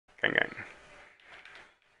Gang gang.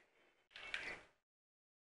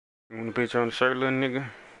 You wanna put you on the shirt, little nigga?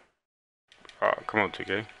 Oh, come on,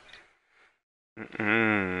 TK.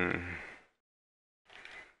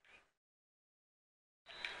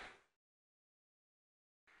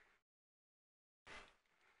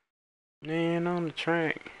 Man, on the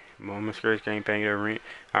track. Mama skirts can't pay their rent.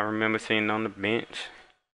 I remember sitting on the bench.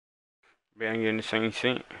 Been getting the same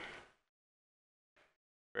cent.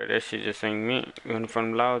 Bro, that shit just ain't meant. Running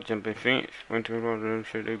from the law, jumping fence. Went to the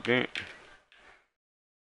shit they bent.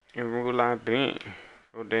 And rule line bent.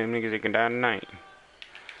 So damn niggas they can die tonight.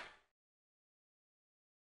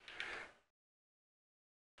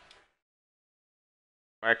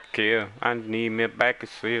 Back kill. I need me a back of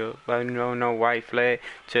seal. But no white flag.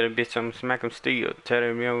 Tell the bitch I'm smack him still. Tell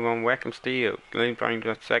them I'm gonna whack him still. Lean from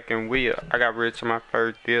the second wheel. I got rich on my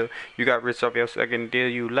first deal. You got rich off your second deal.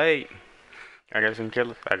 You late. I got some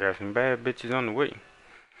killers. I got some bad bitches on the way.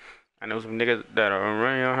 I know some niggas that'll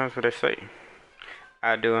run your house what they say.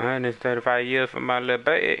 I do 135 years for my little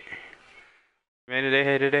baby. Man, they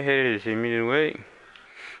hated it. See me the way.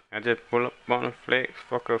 I just pull up on the flex.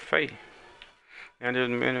 Fuck her face. I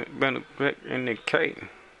just been a click in the cake.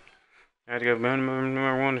 I just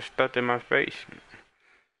want to stuff in my face.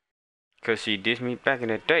 Cause she dissed me back in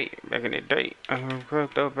the day. I was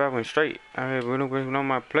fucked up, I went straight. I had one on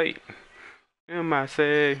my plate. And I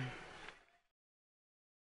said,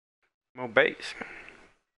 more bass.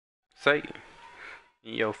 Say,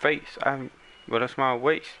 in your face. I with a small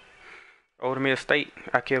waist. Older me a state.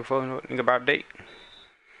 I care for no nigga about date.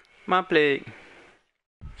 My plague.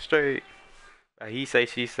 Straight. He say,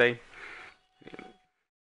 she say.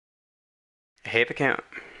 Half a count.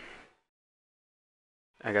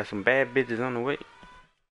 I got some bad bitches on the way.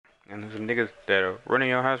 And some niggas that are running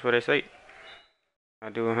your house what they say. I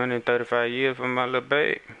do 135 years for my little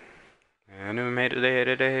bag. I never made it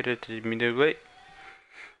there, they had to teach me the way.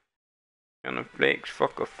 On the flex,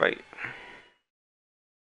 fuck a fight.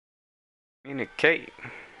 In the cake.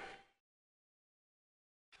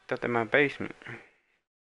 Stuck in my basement.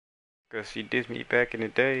 Cause she dissed me back in the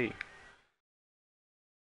day.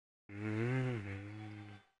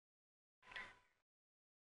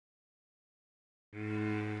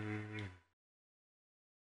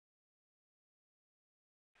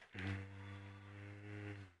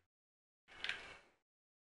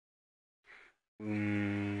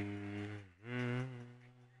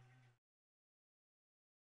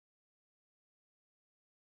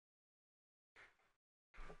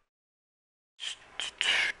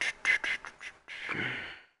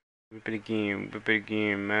 Whip it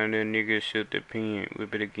again, my little nigga shoot the pen.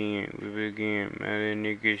 Whip it again, my little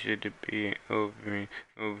nigga shoot the pen.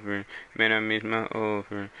 Over, man, I miss my old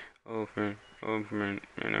friend. Man,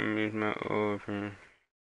 I miss my old friend.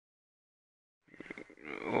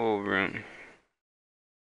 Over.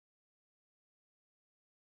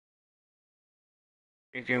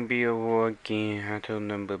 It can be a war again. I told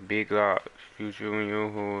them but big odds. Future in your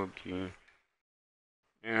war again.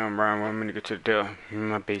 And I'm riding with my nigga to the door.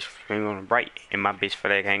 My bitch hang on the right, and my bitch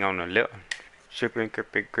flag hang on the left. Trippin',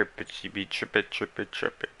 grippin', she be trippin'.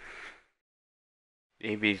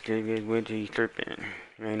 They be still went to trippin'.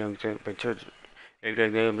 Ain't no but church. They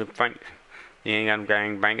the fight. You ain't got them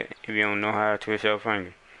gang banger if you don't know how to twist your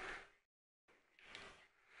finger.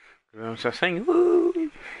 You know what I'm saying?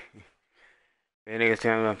 Woo! That nigga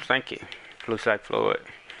tell me I'm stanky. Looks like Floyd.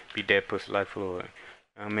 Be dead pussy like Floyd.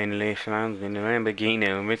 I'm in the last rounds in the Lamborghini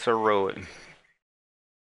on Mr. Road.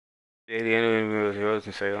 The other was yours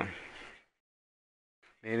and sale.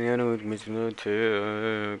 The other was Mr.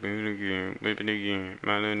 Hotel. Whip it again.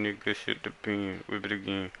 My little nigga shit the pen. Whip it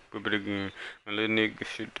again. My little nigga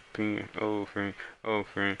shit the pen. Old friend.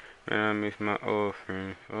 Man, I miss my old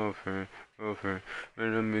friend. Man,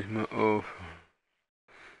 I miss my old friend.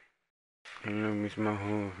 And I miss my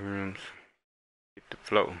old friends. Hit the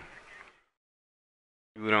flow.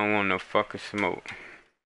 You don't want no fucking smoke.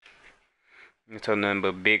 You tell nothing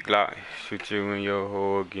but big lies. Shoot you in your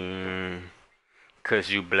hole again. Cause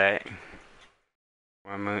you black.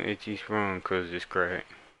 Why my itchy strong? Cause it's crack.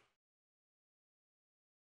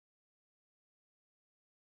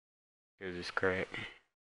 Cause it's crack.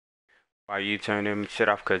 Why you turn them shit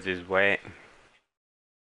off? Cause it's whack.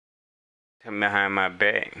 Tell me behind my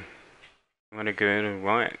back. Wanna go and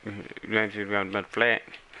what? You got my flat.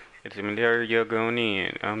 It's a military you're going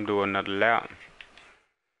in. I'm doing another lap.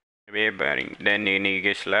 Everybody, that nigga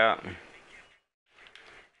get slapped.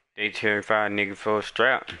 They terrified nigga for a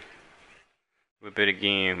strap. Whip it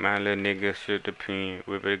again, my little nigga shoot the pen.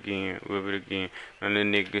 Whip it again, my little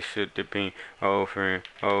nigga shoot the pen. Old friend,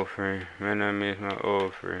 man, I miss my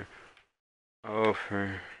old friend.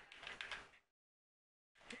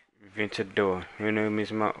 Ventador. You know,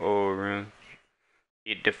 miss my oil run.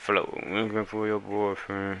 Hit the flow. Looking for your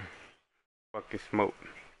boyfriend. Fucking smoke.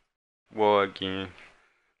 War again.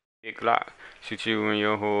 Big lock. Shoot you in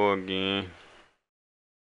your hole again.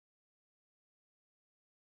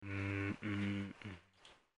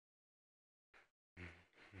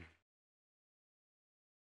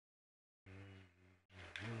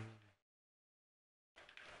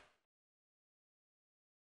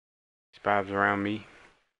 Vibes around me.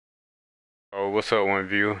 Oh, what's up, one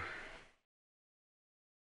viewer?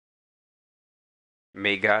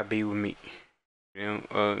 May God be with me. You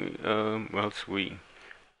know, well, sweet.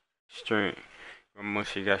 Strength. My mom,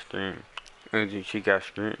 she got strength. Auntie, she got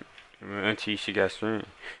strength. My auntie, she got strength.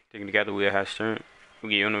 Taken together, we have strength. We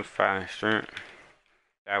get unified strength.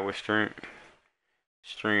 That was strength.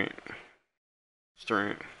 Strength.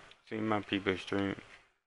 Strength. See my people strength.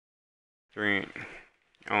 Strength.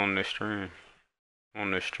 On the strength.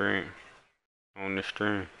 On the strength. On the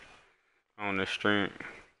strength. On the strength.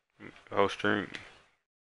 Whole strength.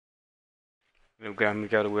 You got me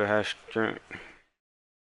together, we have strength.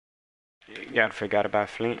 You gotta forget about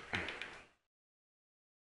Flint.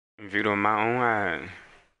 Viewed on my own eyes.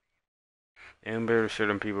 And better shit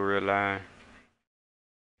them people realize.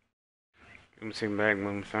 You see back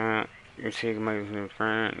mama crying. You see mama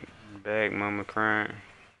crying. Back mama crying.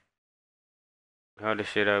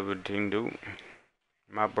 Hardest shit I ever didn't do.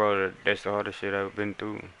 My brother, that's the hardest shit I've been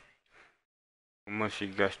through. My mom, she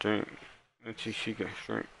got strength. Auntie, she got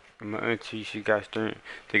strength. My auntie, she got strength.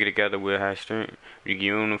 Take it together, we'll have strength. We can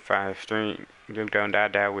unify strength. Them down,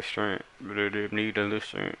 die with strength. But they need a little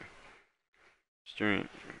strength. Strength.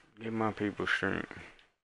 Give my people strength.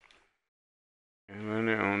 And run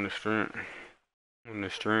it on the strength. On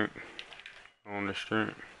the strength. On the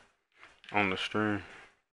strength. On the strength.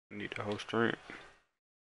 Need the whole strength.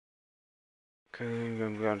 Okay,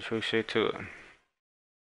 you gotta show shit to it.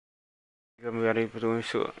 You gotta put doing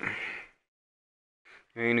shit.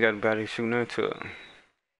 You ain't got nobody shoot nothing to it.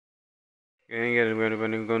 You ain't got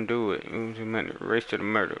nobody gonna do it. Race to the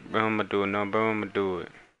murder. Bro, I'ma do it. No, bro, I'ma do it.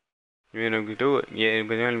 You ain't gonna do it. Yeah,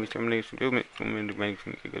 but only some niggas do me.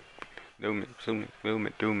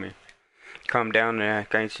 Do me. Calm down and I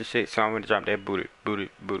can't see shit, so I'm gonna drop that booty.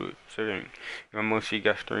 String. My mom, she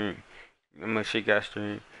got string. My mom, she got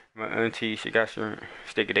string. My auntie, she got string.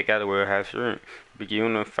 Stick it together, we'll have string. Big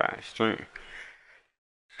unified string.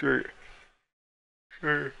 String.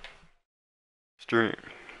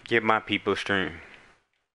 Give my people string.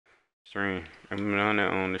 String. I'm on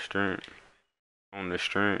it on the string. On the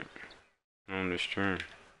string. On the string.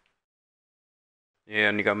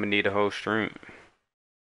 Yeah, nigga, I'ma need a whole string.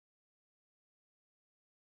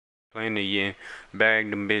 Playing the year. Bag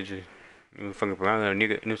them bitches. You fucking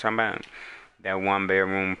nigga. You talking about that 1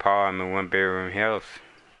 bedroom apartment, 1 bedroom house.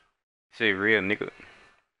 Shit real, nigga.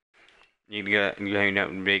 You ain't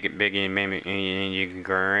nothing big and mammy, and you can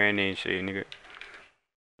grind and shit, nigga.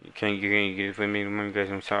 You can't get it for me. Let me get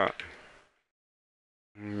some talk.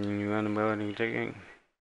 You on the board and take it.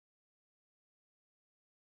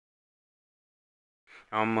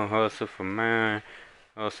 I'ma hustle for mine.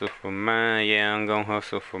 Hustle for mine. Yeah, I'm gonna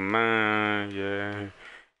hustle for mine. Yeah.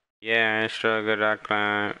 Yeah, I ain't struggled, I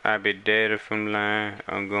climb. I be dead if I'm lying.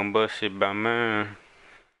 I'm gonna bust it by mine.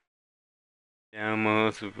 Yeah, I'ma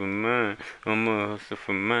hustle for mine. I'ma hustle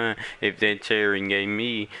for mine. If that cherry gave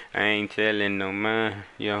me, I ain't telling no mine.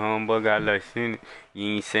 Your homeboy got like in it.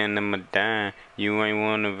 You ain't send him a dime. You ain't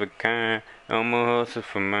one of a kind. I'ma hustle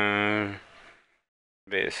for mine.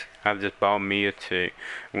 Best. I just bought me a check.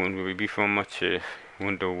 When we be from my chest.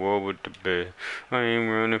 Went to war with the best. I ain't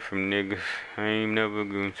running from niggas. I ain't never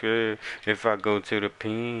gonna tell. If I go to the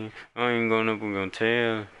pen, I ain't gonna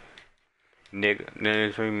tell. Nigga,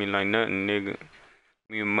 they treat me like nothing, nigga.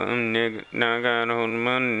 Me a mom, nigga. Now I got all the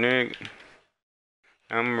money, nigga.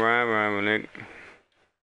 I'm a ride, nigga.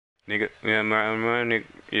 Nigga, yeah, I'm riding my nigga.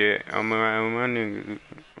 Yeah, I'm a ride with my nigga.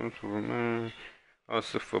 Hustle for mine.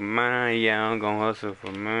 Hustle for mine. Yeah, I'm gonna hustle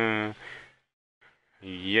for mine.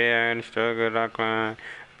 Yeah, I struggle, I climb.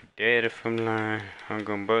 Be dead if I'm lying. I'm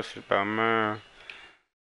gonna bust it by mine.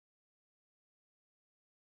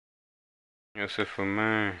 Hustle for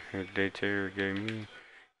mine. If they interrogate me.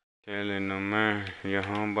 Telling no man, your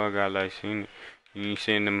homeboy got like seen it. You ain't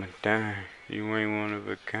send him a dime. You ain't one of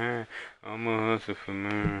a kind. I'm a hustle for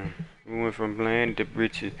mine. We went from land to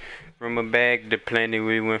riches. From a bag to plenty,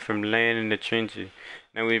 we went from land in the trenches.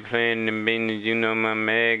 Now we playing the business, you know my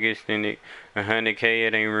mag is in it. 100K,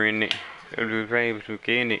 it ain't renting it. It was raves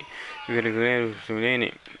within it. You gotta go within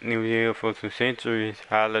it. We was here for some centuries.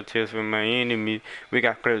 Holla tears from my enemies. We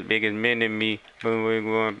got clips big as men than me, but we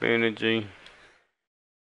go up energy.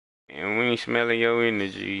 And we ain't smelling your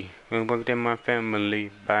energy. Gonna work in my family.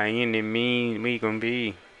 By any means, we gon'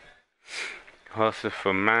 be. Hustle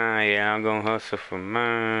for mine, yeah, I'm gonna hustle for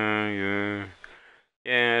mine, yeah.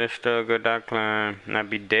 Yeah, the struggle that I climb. I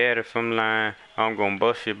be dead if I'm lying. I'm gonna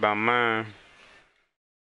bust it by mine.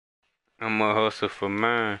 I'ma hustle for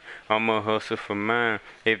mine. I'ma hustle for mine.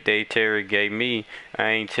 If they interrogate me, I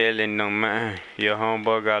ain't telling no mine. Your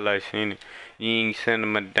homeboy got like seen it. You ain't send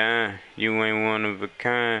him a dime. You ain't one of a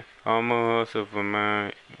kind. I'ma hustle for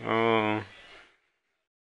mine. Oh,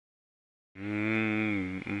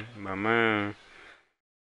 my man.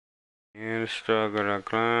 In the struggle I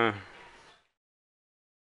climb.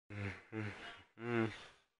 Mm, mm,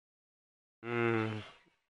 mm,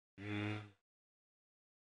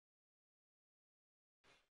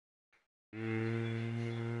 mm,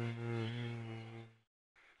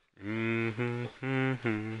 mm, mm,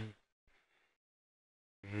 mm.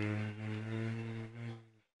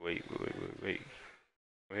 Wait, wait, wait, wait,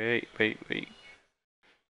 wait, wait, wait.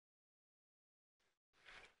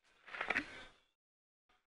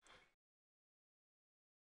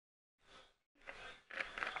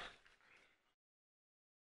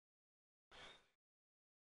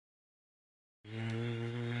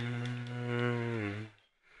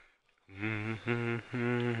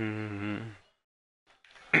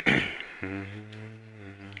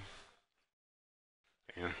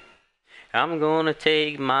 Yeah. I'm gonna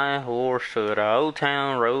take my horse to the old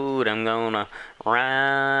town road. I'm gonna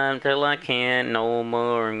ride till I can't no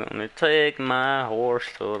more. I'm gonna take my horse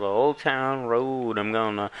to the old town road. I'm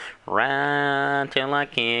gonna ride till I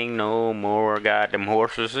can't no more. Got them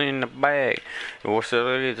horses in the back.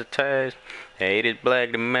 Horses attached. Hate is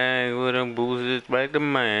black the man with them boots black the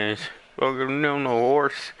man's. Fucking on the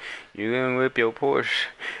horse. You gonna whip your Porsche.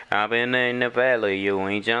 I've been in the valley, you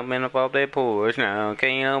ain't jumping up off that porch. Now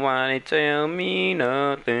can't nobody tell me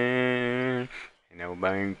nothing. Ain't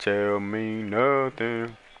nobody tell me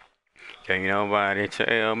nothing. Can't nobody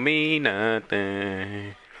tell me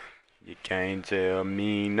nothing. You can't tell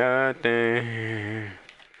me nothing.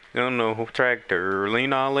 On no tractor,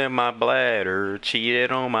 lean all in my bladder,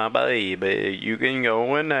 cheated on my baby. You can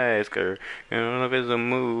go and ask her. I don't know if it's a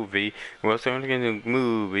movie. What's well, in a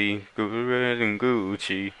movie? Gucci and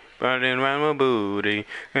Gucci, running around my booty.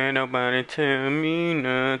 Ain't nobody tell me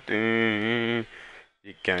nothing.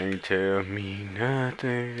 You can't tell me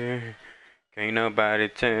nothing. Can't nobody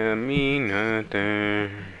tell me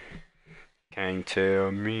nothing. Can't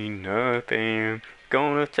tell me nothing.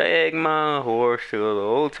 Gonna take my horse to the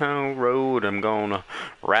old town road. I'm gonna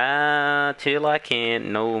ride till I can't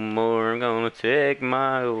no more. I'm gonna take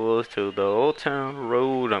my horse to the old town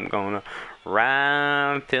road. I'm gonna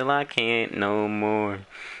ride till I can't no more.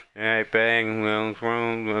 Right back when I was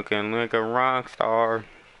wrong, looking like a rock star.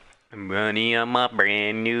 I'm running on my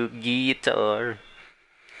brand new guitar.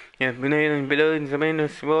 Yeah, been in the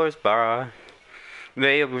sports bar.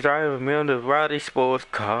 They were driving me on the Roddy sports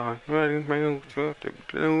car. Running me to the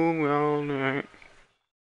blue all night.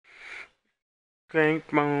 Can't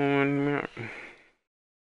on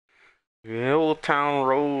the old town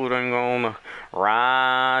road. I'm gonna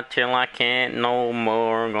ride till I can't no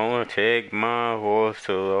more. I'm gonna take my horse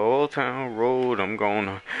to the old town road. I'm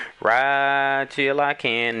gonna ride till I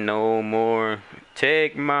can't no more.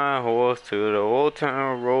 Take my horse to the old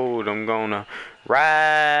town road. I'm gonna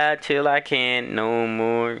ride till I can't no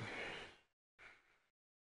more.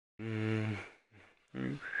 Mm.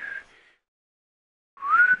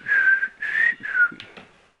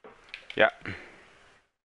 Yeah.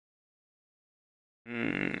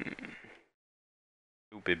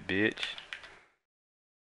 Stupid bitch.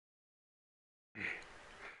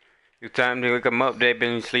 It's time to look them up. They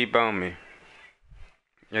been sleep on me.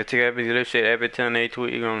 I take every little shit every time they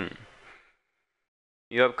tweet on me.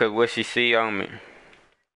 Yup, cause what she see on me.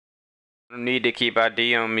 Don't need to keep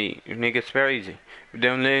ID on me. You niggas crazy.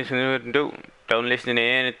 Don't listen to what do. Don't listen to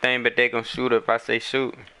anything, but they gon' shoot if I say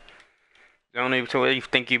shoot. Don't even tell you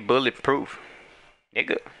think you bulletproof.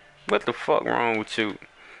 Nigga, what the fuck wrong with you?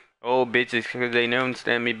 Old bitches, cause they never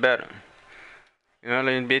understand me better. You know,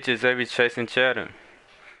 them bitches, they be chasing cheddar.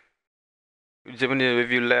 Jibbing it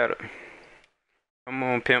with you later. Come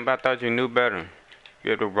on, pimp, I thought you knew better.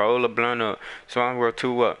 You had to roll a blunt up, so I roll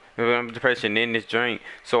two up. If I'm depression in this drink,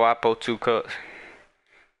 so I pour 2 cups.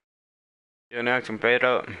 You know, some fed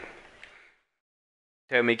up.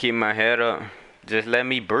 Tell me keep my head up. Just let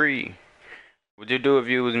me breathe. What'd you do if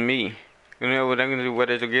you was me? You know what I'm gonna do, what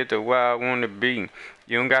is to get to where I wanna be.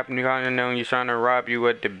 You don't got me on you trying to rob you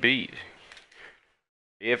at the beach.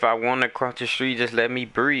 If I wanna cross the street, just let me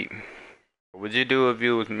breathe. What'd you do if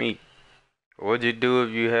you was me? What'd you do if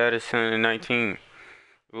you had a son at 19?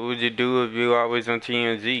 What would you do if you always on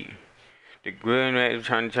TMZ? The good man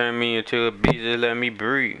trying to turn me into a beast, just let me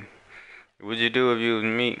breathe. What would you do if you was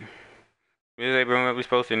me? They bring up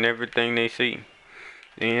posting everything they see.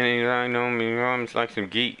 Then they know me, I'm just like some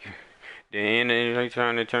geek. Then they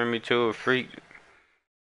trying to turn me to a freak.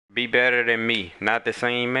 Be better than me, not the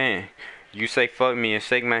same man. You say fuck me and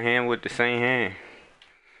shake my hand with the same hand.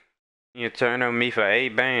 You turn on me for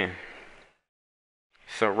 8 band.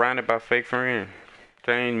 Surrounded by fake friends.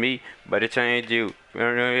 Change me, but it changed you. We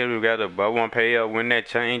don't know together, but I won't pay up when that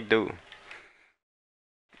change do.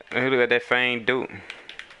 Look at that fame do.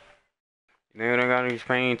 They don't got these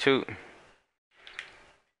pain too.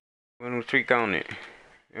 When we tweak on it.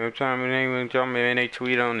 Every time they even tell me and they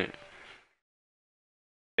tweet on it.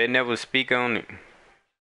 They never speak on it.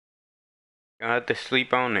 I have to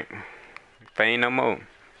sleep on it. Pain no more.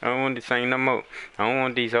 I don't want this thing no more. I don't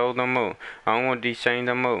want these hoes no more. I don't want these chains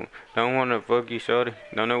no more. Don't wanna fuck you, shorty.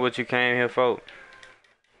 Don't know what you came here for.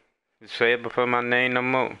 Just say it before my name no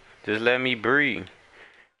more. Just let me breathe.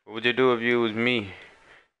 What would you do if you was me?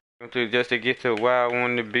 Just to get to where I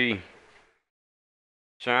want to be.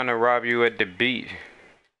 Trying to rob you at the beach.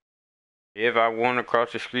 If I wanna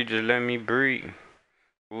cross the street, just let me breathe.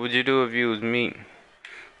 What would you do if you was me?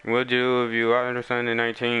 What would you do if you out on the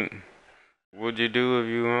 19th? What would you do if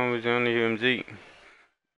you was on the MZ?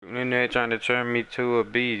 In there trying to turn me to a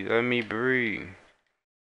beast. Let me breathe.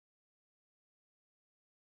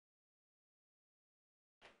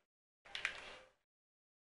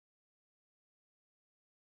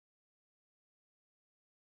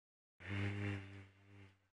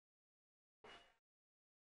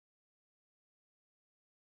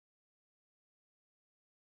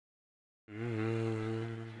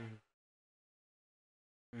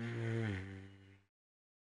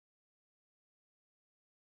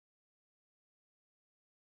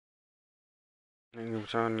 Nigga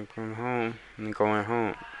trying to come home and going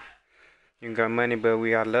home. You got money, but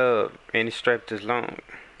we got love. And it's strapped as long.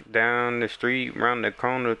 Down the street, round the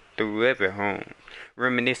corner, through every home.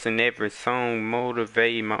 Reminiscing every song,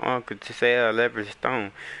 motivate my uncle to sell every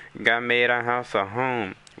stone. God made our house a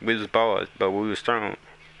home. We was boys, but we was strong.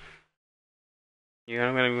 Yeah,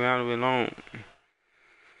 I'm gonna be out of it alone.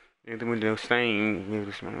 With the stain, with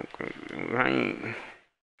the smoke, rain.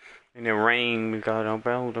 In the rain, we got our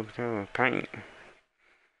belt up to paint.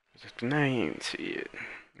 Just the name, shit.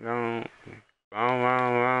 Long,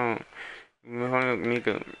 long.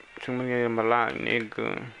 Nigga, too many of them a lot,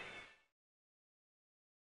 nigga.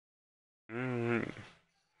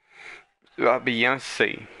 Like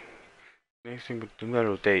Beyonce. Next thing with the good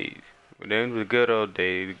old days. But then was the good old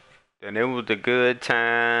days. And it was the good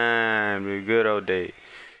time, the good old days.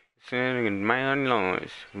 Singing my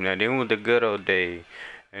lunch. Now then was the good old days.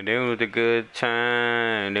 And then was the good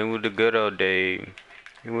time. Then was the good old days.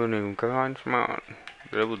 It wasn't even gone smart.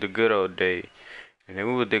 But it was the good old days. And it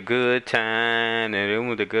was the good time. And it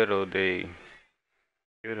was the good old days.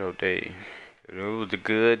 Good old days. And it was the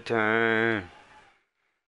good time.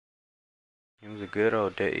 It was a good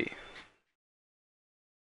old day.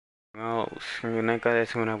 Oh, swinging that guy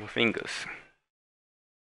that's when I with fingers.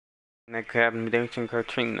 And that happened to dancing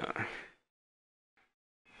Katrina.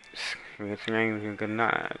 It's names and good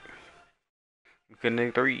night. Good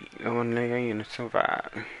night 3. One nigga ain't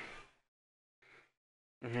survive.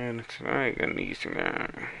 And it's right, I need some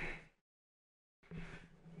guy.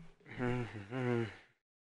 And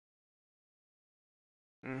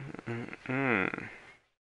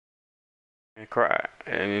cry.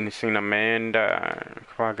 And then seen a man die.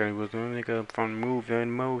 Cry was one nigga from move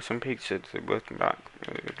and move some pictures. It was back.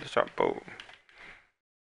 The shop boat.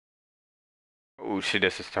 Oh shit,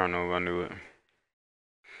 that's his turnover. I knew it.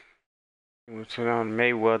 It was on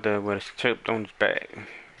Mayweather with a strip on his back.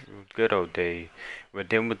 It was good old days. But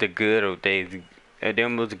them was the good old days.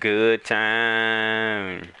 Them was a good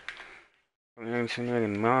time.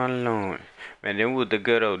 My Lord. Man, them was the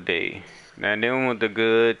good old days. Now them was the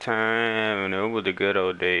good time. And them was the good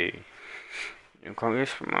old days. You call me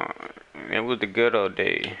smart. It was the good old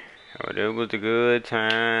days. Oh, that was the good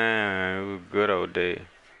time. It was good old days.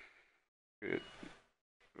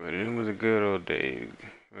 But it was a good old day.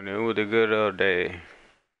 When it was a good old day.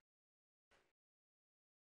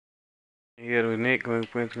 Yeah, the Nick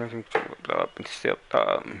went up and stepped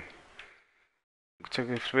up. Took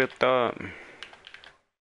a swift up.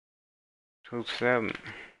 2-7.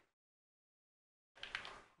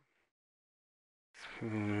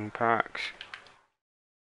 Parks.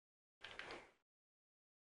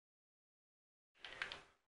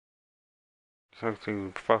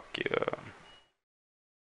 Something fuck you.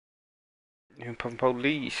 And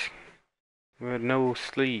police with no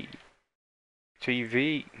sleep.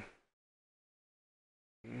 TV.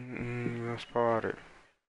 That's part of it.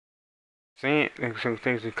 Saying some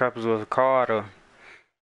things in couples was a Carter.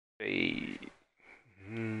 They.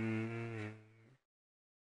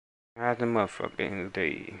 How's the motherfucking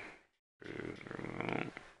day?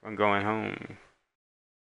 I'm going home.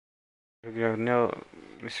 No,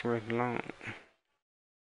 it's worth long.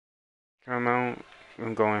 Come on,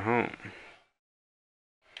 I'm going home.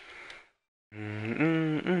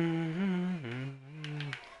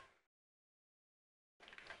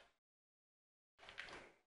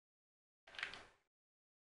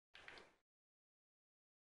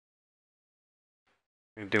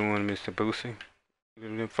 You're doing Mr. Boosie.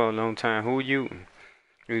 You've been for a long time. Who are you?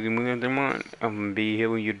 You're the one. I'm gonna be here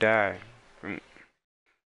when you die.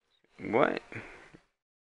 What?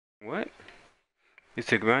 What? You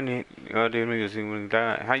took money. All the niggas when you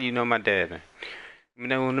die. How you know my dad? You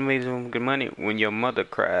know when the niggas get money when your mother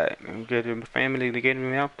cried. You get your family to get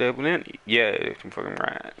me out there. Yeah, that's fucking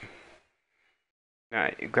right. Nah,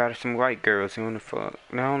 you got some white girls who wanna fuck.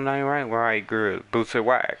 No, not right white girls. Boosie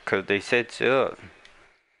white, cause they set you up.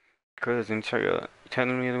 Cousin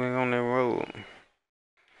telling me we're on that road.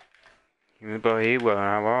 But he will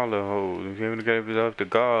have all the hoes. You ever gave it up to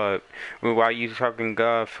God? Well, why you talking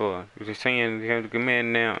God for? You're saying you have to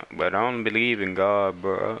command now, but I don't believe in God,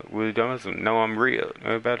 bro. We don't know I'm real.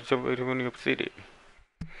 About to in your city.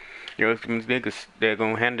 You know, some niggas they're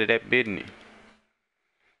gonna handle that business.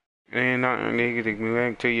 And not niggas to go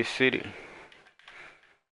back to your city.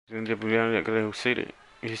 City.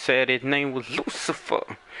 He said his name was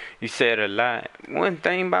Lucifer. He said a lie. One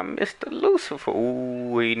thing about Mr. Lucifer.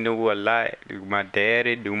 Ooh, he knew a lot. Knew my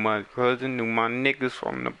daddy, knew my cousin, knew my niggas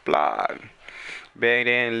from the block. Back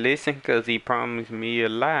there and listen, cause he promised me a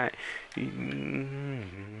lot.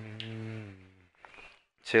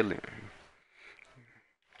 Chilling.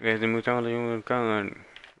 There's a mutual on the gun.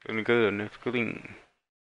 In the good, that's clean.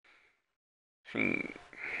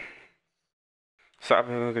 Stop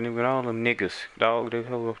looking with all them niggas. Dog, they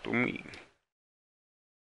hold up to me.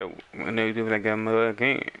 So when they do like that mother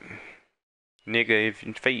again. Nigga, if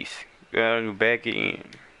your face, got on your back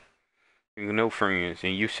end. You got no friends,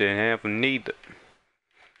 and you should have them neither.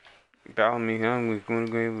 About me, I'm gonna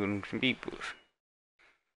go with some peoples.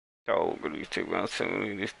 Dog, these two about some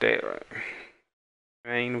of this, that, right?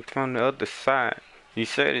 I ain't from the other side. He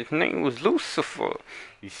said his name was Lucifer.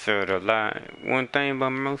 He said a lie. One thing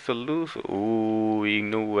about Mr. Lucifer, ooh, he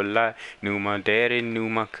knew a lot. Knew my daddy, knew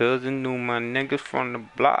my cousin, knew my niggas from the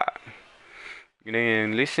block.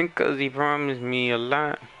 Then listen, cause he promised me a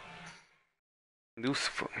lot.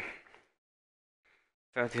 Lucifer.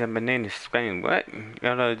 Thought you had banana Spain. What?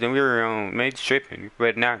 Got we were on made tripping. You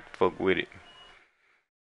better not fuck with it.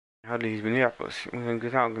 How these rappers? We're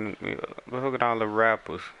talking. Look at all the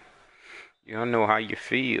rappers. You don't know how you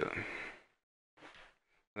feel.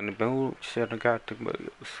 When the boat should have got the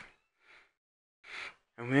bills.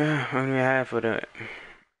 And yeah, only half of that.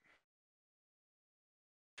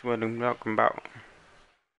 That's what I'm talking about.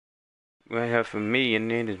 What have for me and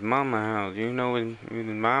then his mama house. You know in his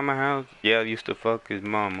mama house? Yeah, I used to fuck his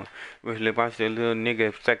mama. We watched that little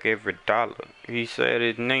nigga suck every dollar. He said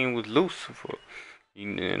his name was Lucifer. He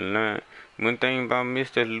didn't lie. One thing about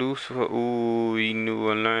Mr. Lucifer, ooh, he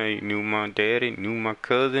knew a lot. He knew my daddy, knew my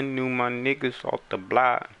cousin, knew my niggas off the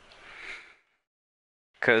block.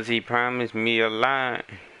 Cause he promised me a lot.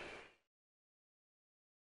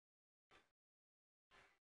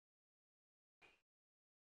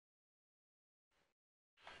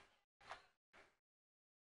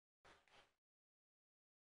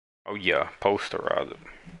 Oh yeah, posterizer.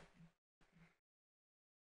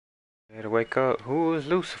 Better wake up. Who is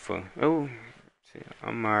Lucifer? Oh, see,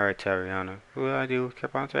 I'm married to Ariana. Who I do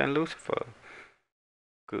kept on saying Lucifer.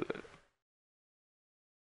 Good.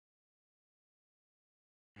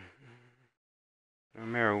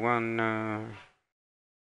 Marijuana.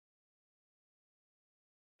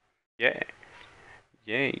 Yeah.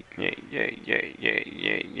 Yeah, yeah, yeah, yeah, yeah,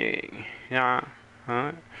 yeah, yeah. Yeah.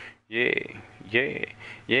 Huh? Yeah, yeah,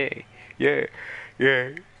 yeah, yeah, yeah, yeah,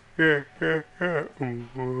 yeah, yeah.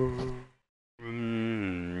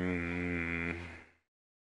 Mm.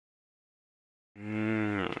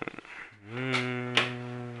 Mm. Mm.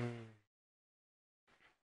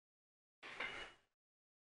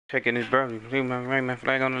 Checking his brother. See my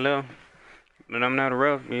flag on the left. But I'm not a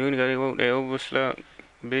rough. You got they overslept.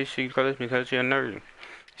 Bitch, she calls me because she a nurse.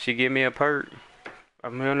 She give me a perk.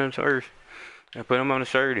 I'm on them earth. I put him on the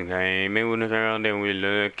shirt and came in with the sound. Then we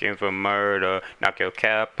looking for murder. Knock your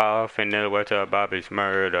cap off and then what's up, Bobby's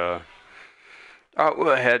murder. Oh,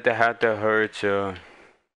 well, had to hurt you.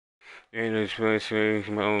 In the street,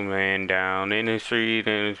 old man down in the street,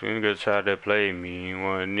 and his finger tried to play me.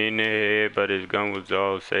 One in the head, but his gun was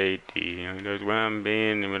all safety. That's where I'm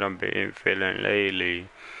been, and what I've been feeling lately.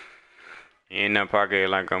 In the pocket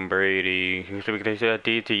like I'm Brady. They said I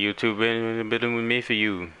did to you too, been with me for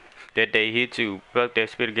you. That day hit you, fuck that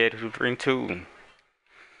spit get to drink too.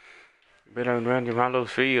 But I'm running my little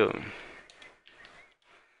field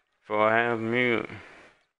for a half meal.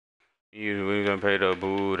 You we gonna pay the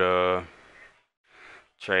Buddha.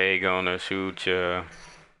 Trey gonna shoot ya.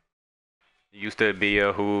 Used to be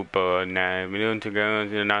a hooper, now we done to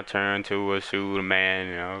guns and I turned to a shooter man.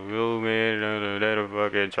 You know, real man, that a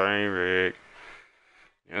fucking train wreck.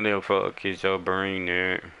 And they'll fuck his your brain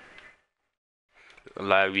there.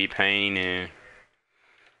 Like we painting.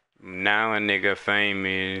 Now a nigga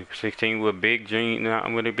famous. 16 with big dreams,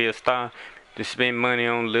 now would it be a star? To spend money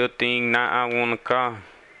on little thing, now I want a car.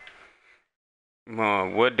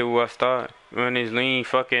 What do I start? Run this lean,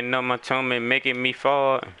 fucking up my tummy, making me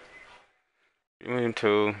fall.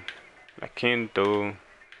 Into like Kendo,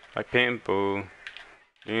 like Pimple,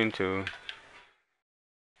 into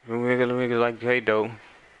niggas like Play-Doh,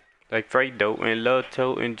 like Fredo and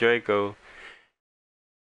Lotto and Draco.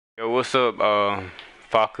 Yo, what's up,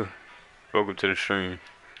 Faka? Welcome to the stream.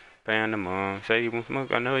 Panama, say you want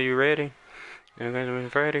smoke? I know you ready. You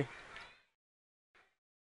guys ready?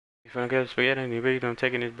 You finna get spaghetti and you beat, I'm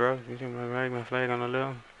taking this, bro. You see my flag on the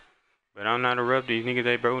left. But I'm not a rub, these niggas,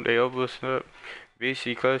 they bro, they over us up. Bitch,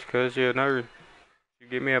 she clutch cause you're a nerd. You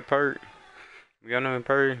give me a perk. We got no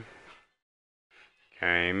perk.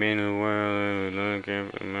 Came in the world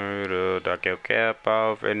looking for murder. Dock your cap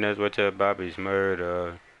off and that's what your Bobby's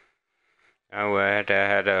murder. I would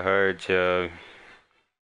had to hurt you.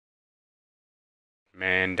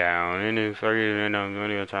 Man down in his face and I'm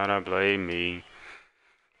really trying to blame me.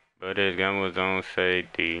 But his gun was on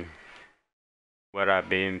safety. What I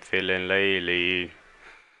been feeling lately.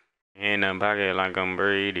 In a pocket like I'm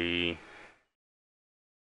Brady.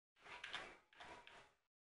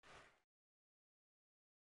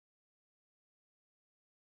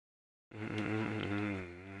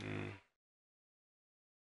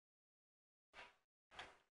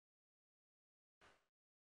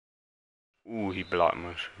 Ooh, he blocked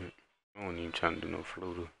my shit. I wasn't even trying to do no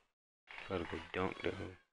floater. Try to go dunk that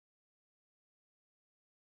hoe.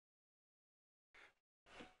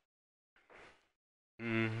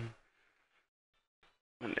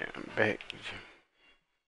 My damn back.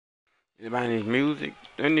 About his music,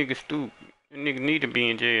 that nigga stupid. That nigga need to be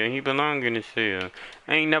in jail. He belong in the cell.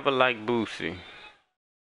 I ain't never liked Boosie.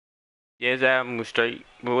 Yeah, his album was straight,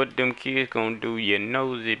 but what them kids gonna do? You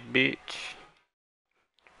nosy bitch.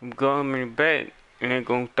 I'm coming back, and they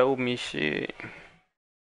gonna throw me shit.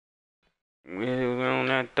 We on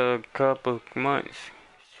after a couple months.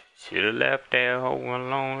 Shoulda left that hoe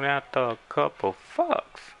alone after a couple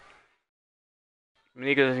fucks.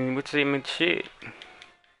 Niggas, what's in shit?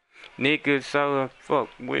 Niggas so fuck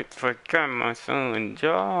with forgot my son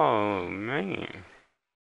Joe, man.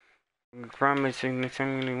 Promising the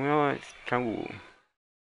thing was told.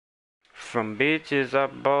 From bitches I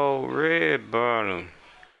bought red bottom.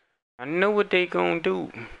 I know what they gon'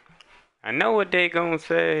 do. I know what they gon'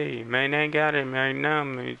 say. Man, they got it right now,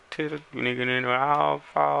 man. To the nigga, then all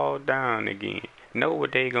fall down again. Know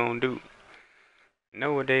what they gon' do.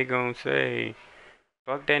 Know what they gon' say.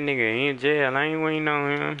 Fuck that nigga, he in jail. I ain't waiting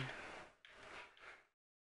on him.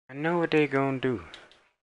 I know what they gon' do.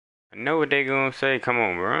 I know what they gon' say. Come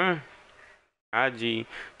on, bro. IG.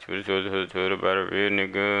 Twitter about a real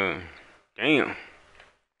nigga. Damn.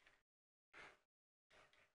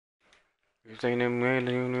 You saying them man,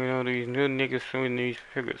 you know these new niggas showing these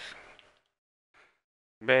figures.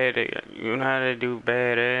 Bad, you know how they do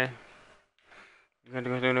bad ass. You got to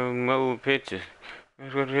go through those old pictures.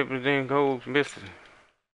 That's what represent gold missing.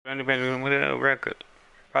 Anybody with a record.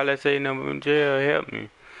 Probably say number in jail help me.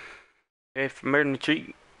 If murder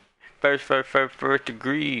treat. First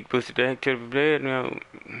degree. Pussy back to the bed now.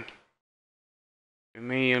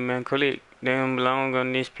 Me and my colleague, them belong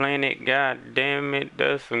on this planet. God damn it,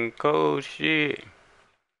 that's some cold shit.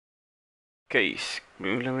 Case,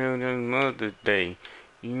 Mother's Day.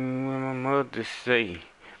 You know what my mother say.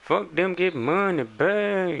 Fuck them, get money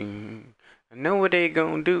back. I know what they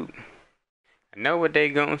gonna do. I know what they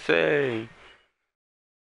gonna say.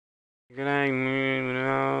 Good night, man, when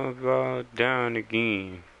all go down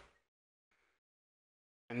again.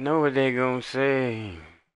 I know what they gonna say.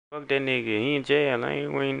 Fuck that nigga, he in jail, I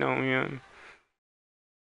ain't waiting on him.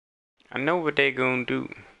 I know what they gonna do.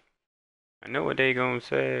 I know what they gonna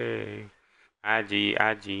say. IG,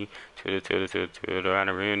 Twitter, I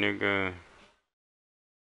a real nigga.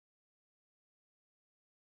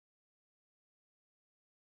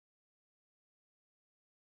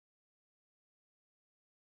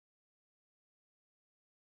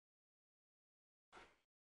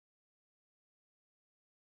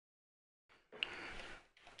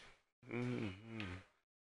 I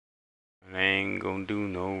ain't gonna do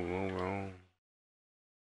no wrong.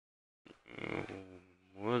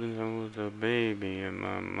 Was a baby and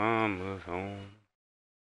my mama's home.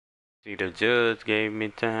 See, the judge gave me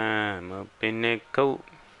time up in that coat.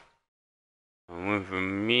 I went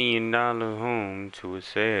from $1 million home to a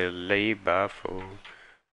sad laid by four.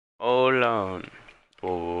 Oh Lord, oh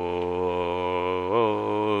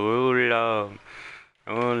Lord,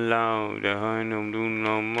 oh Lord, the honey don't do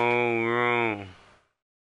no more wrong.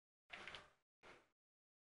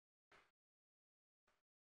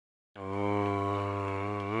 Oh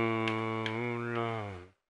Lord,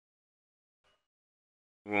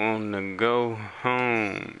 wanna go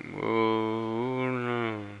home. Oh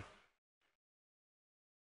Lord.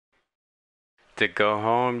 To go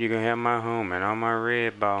home, you can have my home and all my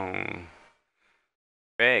red bone.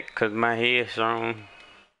 Back, cause my head's strong.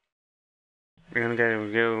 We're gonna gotta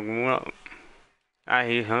go up. I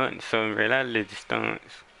hear hunting, so I little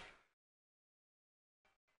stunts.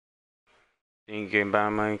 Thinking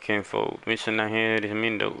about my kinfolk, missing I had this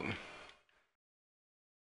window.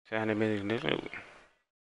 Trying to be this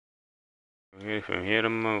from here to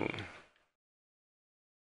moon.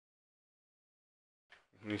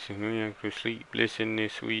 Listen, we have to sleep, listen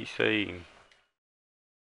this sweet saying.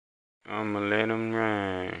 I'ma let 'em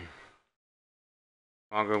ride.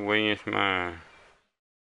 Walk away and smile.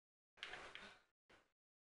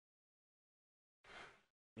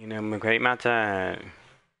 You know, take my time.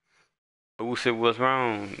 Who said what's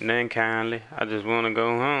wrong? None kindly. I just wanna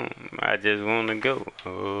go home. I just wanna go.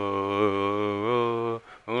 Oh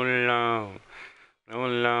Lord. Oh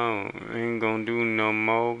Lord. Ain't gonna do no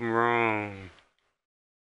more wrong.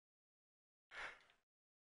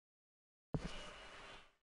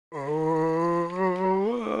 Oh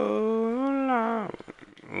Lord.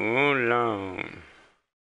 Oh Lord.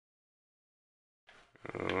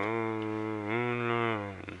 Oh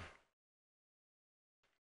Lord.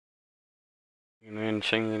 You know,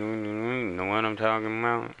 singing, you know what I'm talking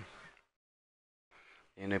about?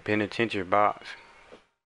 In the penitentiary box.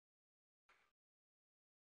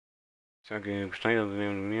 Sucking potatoes in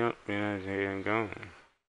the milk, and I say I'm gone.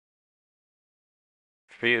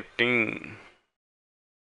 15.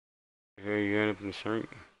 You end up in the street.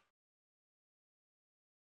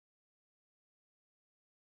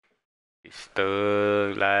 It's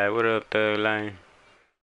Thug Life. What up, Thug Life?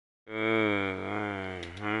 Thug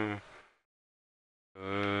Life, huh?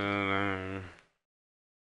 Thug Life.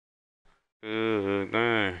 Thug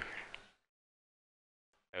Life.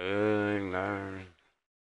 Thug Life.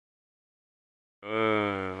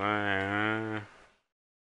 Thug Life, huh?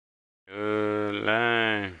 Thug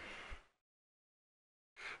Life.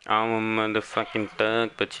 I'm a motherfucking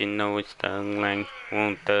thug, but you know it's Thug Life.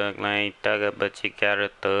 Won't Thug Life, thugger, but you gotta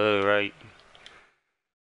thug right.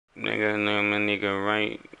 Nigga, know my nigga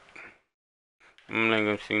right. I'm like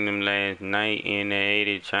I seen them last night in the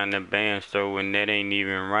 80 trying to ban store when that ain't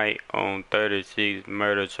even right. On 36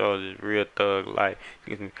 murder charges, real thug life.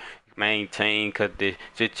 Maintain cause the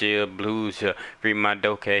chill blues here. Free my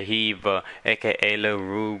doka heaver, aka La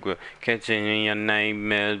Ruga. Catching in your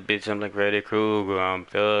nightmares, bitch. I'm like Freddy Krueger. I'm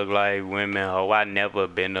thug like women, ho. I never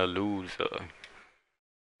been a loser.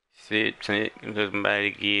 Sit, cause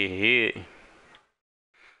somebody get hit.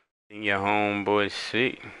 Think your homeboy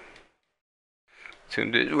sick. To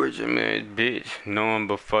this worship ass bitch, knowing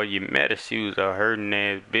before you met her, she was a hurting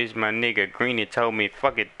ass bitch. My nigga Greeny told me,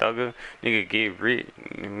 fuck it, thugger. Nigga get rich.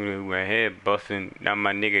 My head busting, now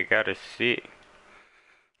my nigga gotta sit.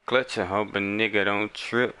 Clutching, hoping nigga don't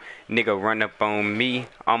trip. Nigga run up on me,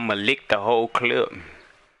 I'ma lick the whole clip.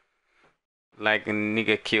 Like a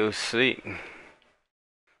nigga kill sick.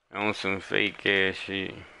 On some fake ass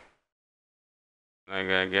shit. Like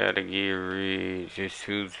I gotta get rich, it's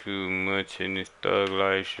too much in this thug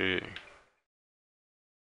life shit.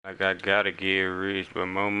 Like I gotta get rich, but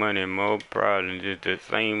more money, more problems, just the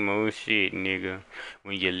same old shit, nigga.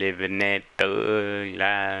 When you living that thug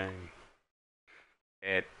life,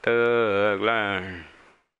 that thug life,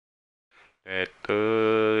 that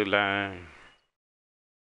thug life,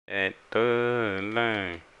 that thug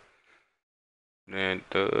life, that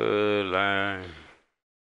thug life,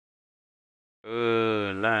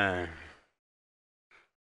 thug life,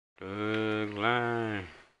 thug life,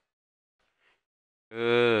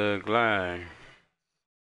 thug life,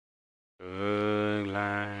 thug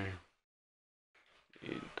life,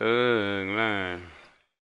 thug life,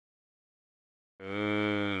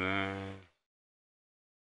 thug life,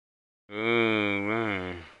 thug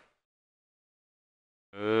life,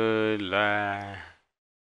 thug life,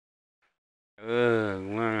 thug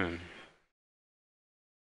life.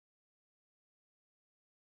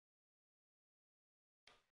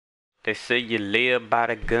 They say you live by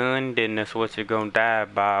the gun, then that's what you're gonna die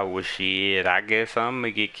by. Well, shit, I guess I'm gonna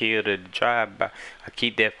get killed at the drive-by. I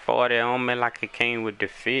keep that 40 on me like it came with the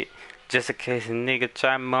fit. Just in case a nigga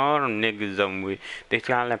try me, all them niggas I'm with. They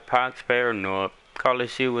call it Pox paranoid. Call it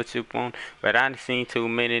shit what you want. But I done seen too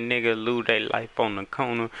many niggas lose their life on the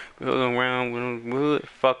corner. Go around with the wood,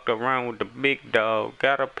 fucked around with the big dog.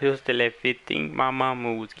 Got a pistol at 15. My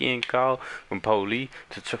mama was getting called from police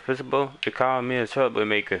to principal. They called me a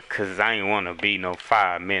troublemaker. Cause I ain't wanna be no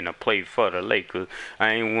fireman to play for the Lakers.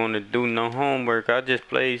 I ain't wanna do no homework. I just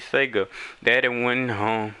played Sega. Daddy went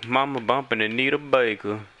home. Mama bumping Anita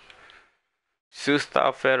Baker. Sister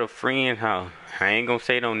off at a friend's house. I ain't gonna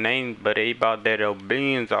say no names, but they bought that old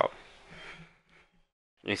beans off.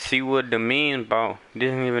 And see what the men bought.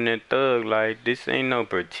 This ain't even a thug like this ain't no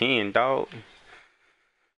pretend dog.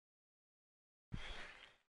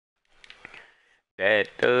 That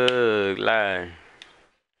thug lie.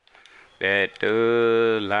 That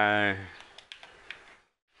thug lie.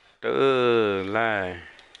 Thug lie.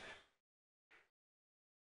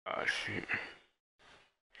 Oh shit.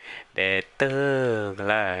 That thug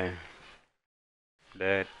lie.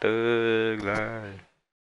 That thug lie.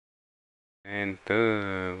 And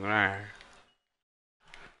thug lie.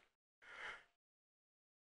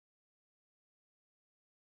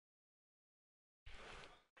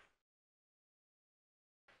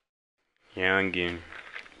 Youngin.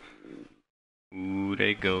 Ooh,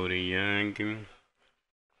 they go to youngin.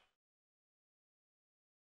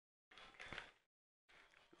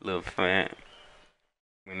 Little fat.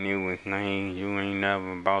 When you was 9, you ain't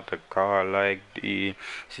never bought a car like this.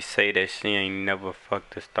 She say that she ain't never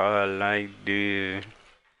fucked a star like this.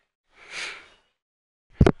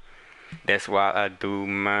 That's why I do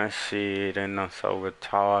my shit and I'm so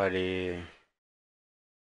retarded.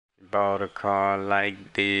 Bought a car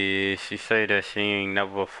like this. She say that she ain't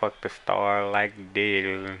never fucked a star like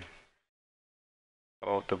this.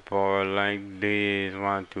 Bought the bar like this.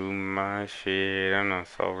 Why I do my shit and I'm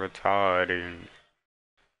so retarded.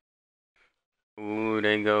 Ooh,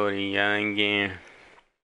 they go to youngin'.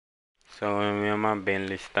 So I'm in my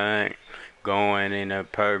Bentley stunt, going in a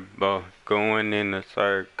purple, going in a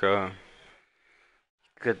circle.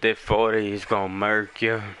 Cause that 40 is gonna murk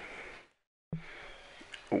you.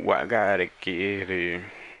 Ooh, I gotta get it.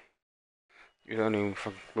 You don't even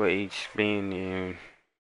fuck what each spinning.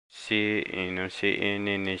 Shit, and I'm sitting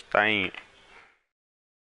in this thing.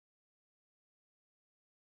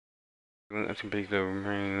 That's a piece of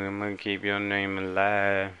ring. I'm gonna keep your name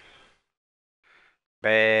alive.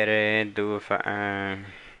 Better do it for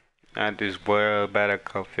Not this world, better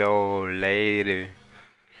cuff your lady.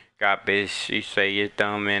 Got bitch, she say it's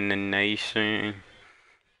dumb in the nation.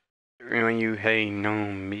 When you hating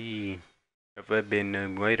on me, if I been a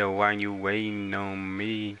waiter, why you waiting on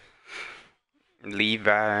me?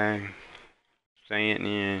 Levi, saying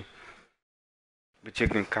yeah, but you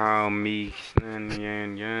can call me Sonny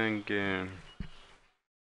and Youngin.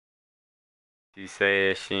 She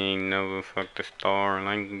said she ain't never fucked a star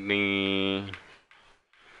like me.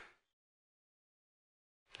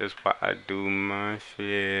 That's why I do my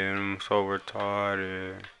shit. I'm so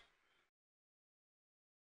retarded.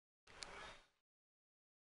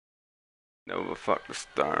 Never fucked a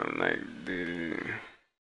star like this.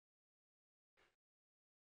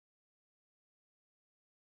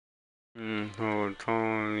 Hold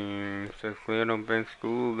Tony. Just quit up in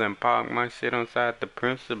school and park my shit inside the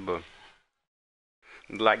principal.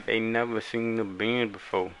 Like they never seen the bin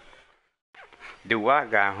before. Do I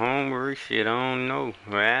got homework? Shit, I don't know.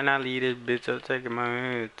 Man, I leave this bitch up taking my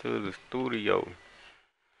ass to the studio.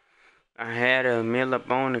 I had a meal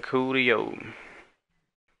up on the studio.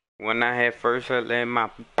 When I had first heard that my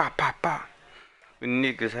pop pop pop. The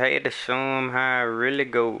niggas had to show 'em how it really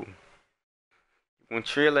go. When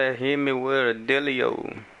Trilla hit me with a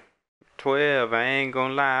dealio. 12, I ain't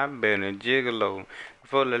gonna lie, I been a gigolo.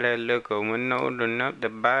 Full of that liquor, when old enough to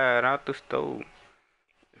buy it out the store.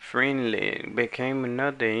 Friendly became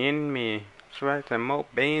another enemy. Swiped some more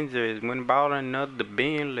Benzers when bought another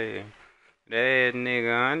Bentley. That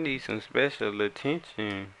nigga, I need some special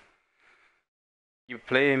attention. You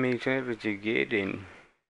play me, tell what you getting.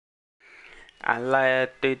 I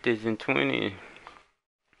like 30s and 20s.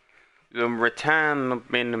 The time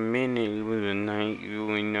up in a minute with a night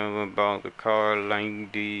you ain't never bought a car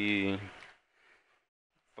like this.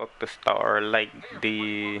 Fuck the star like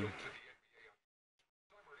this.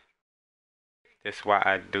 That's why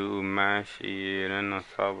I do my shit and I'm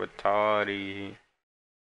so retarded.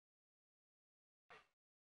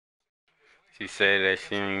 She said that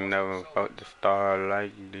she ain't never fucked the star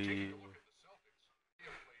like this.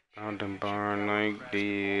 On the barn like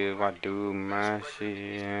this, I do my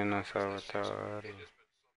shit and I'm so retarded.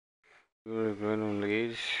 You look good on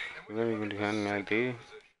this, you look good on like this.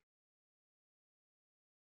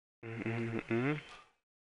 Mm-hmm.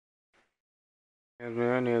 That's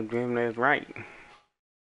right, that's right.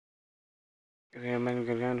 Everybody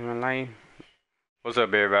get down to my life. What's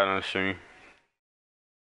up, everybody on the stream?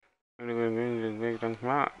 Big them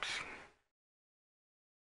mops.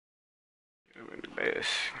 The best.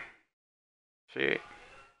 Shit.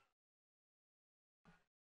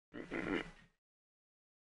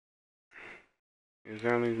 It's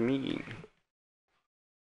only me.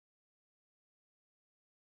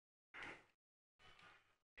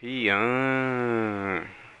 He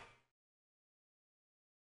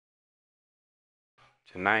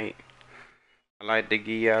tonight, I like to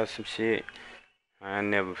give y'all some shit I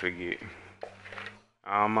never forget.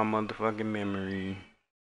 All my motherfucking memories.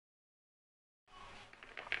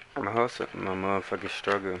 My hustle, my motherfucking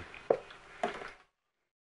struggle.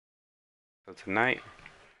 So tonight,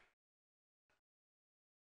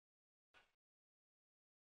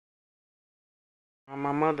 all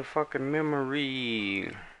my motherfucking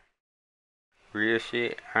memory. Real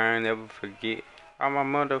shit I never forget. All my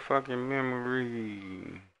motherfucking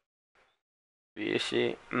memory. Real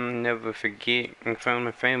shit never forget. I'm from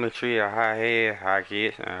the family tree of high head, high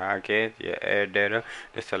kids, and high cats. Yeah, add that up.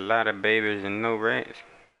 There's a lot of babies and no rats.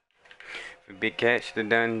 For big cats, the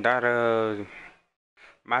done daughters.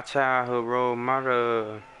 My childhood role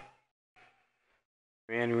model.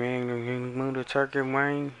 Ran, move the turkey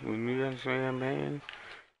wing. We knew that swear, man.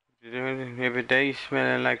 Every day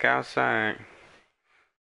smelling like outside.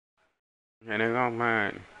 And they gonna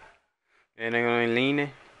mind. And they gonna lean it.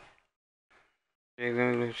 They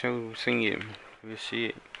gonna show sing it. This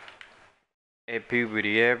shit. At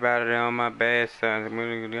puberty, everybody on my bad side. I'm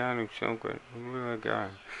gonna go down and so good. Oh my god.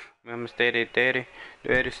 I'm steady, steady.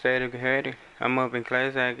 I'm up in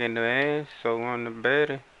class, I get the ass, so on the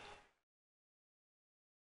better.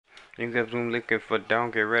 Niggas been looking for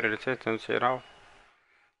don't get ready to set some shit off.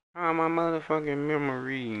 Oh, my motherfucking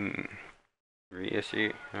memory. Real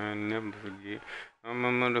shit, I never forget. Oh, my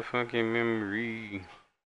motherfucking memory.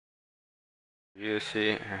 Real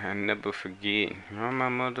shit, I never forget. Oh, my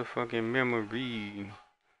motherfucking memory.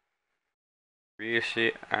 Real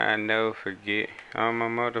shit, I never forget. Oh, my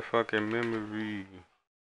motherfucking memory.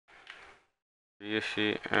 Real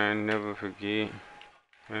shit, I never forget.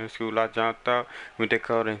 In school, I jumped out, went to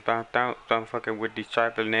code and popped out. Started fucking with these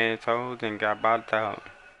trifling assholes and got bought out.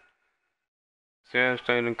 Still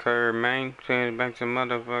stayed in curve, man. Send back to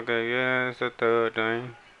motherfucker, yeah, it's a third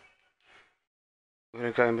thing. When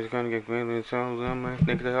the time is gonna get green, so I'm like,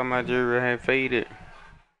 niggas, how my jury had faded.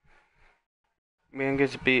 Man,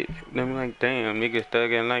 gets a bit, them like, damn, niggas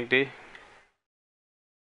thugging like this.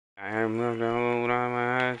 I remember the whole time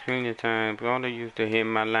my eyes junior time. Brother used to hit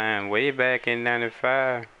my line way back in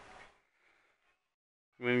 95.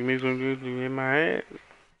 When me used to hit my head,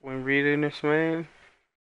 when reading this man.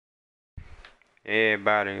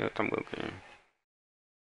 Everybody, I'm looking.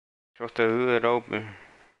 Trust the hood open.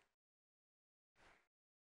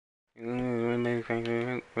 Wait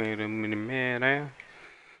a minute, man.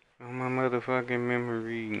 On my motherfucking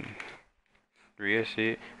memory. Real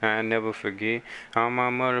shit, I never forget. On my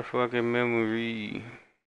motherfucking memory.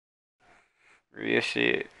 Real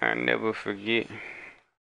shit, I never forget.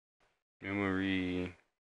 Memory.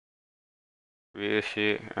 Real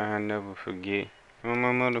shit, I never forget. On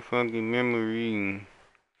my motherfucking memory.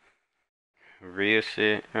 Real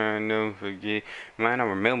shit, I never forget. Man, I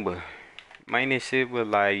remember. Man, this shit was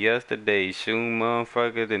like yesterday. Shooting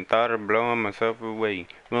motherfuckers and thought of blowing myself away.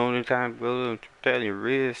 Only time, bro, I'm telling you,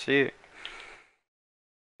 real shit.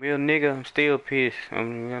 Real nigga, I'm still pissed.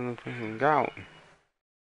 I'm gonna go.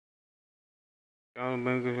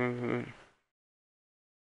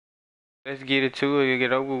 Let's get it to it and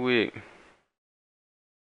get over with.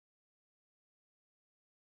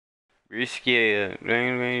 Risky, yes,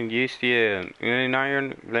 yeah. And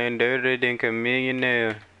iron, land dirty than a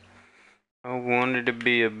millionaire. I wanted to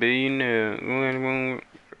be a billionaire.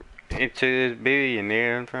 Into this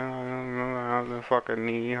billionaire. I'm trying to know how the fuck I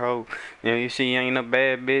need hope. You know, you see, I ain't a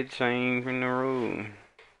bad bitch. I ain't from the road.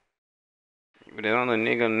 But that other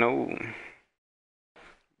nigga know.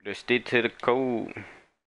 Just stick to the code.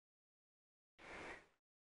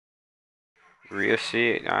 Real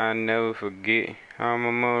shit, I never forget. I'm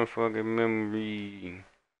a motherfucking memory.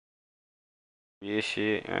 Real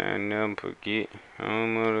shit, I never forget.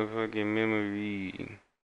 I'm a motherfucking memory.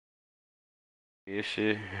 Real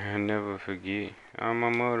shit, I never forget. I'm a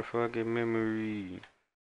motherfucking memory.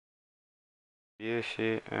 Real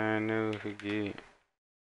shit, I never forget.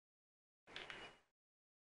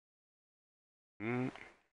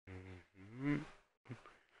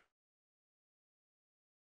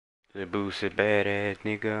 The Boosie badass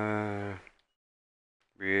nigga.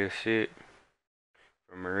 Real shit.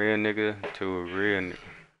 From a real nigga to a real nigga.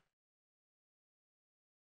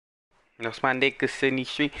 That's my niggas in the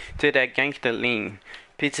street to that gangster lean.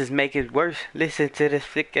 Bitches make it worse. Listen to the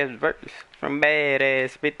sick ass verse. From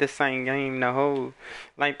badass, spit the same game, the whole.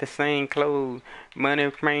 Like the same clothes.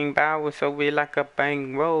 Money frame power, so we like a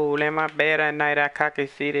bang roll. In my bed at night, I cock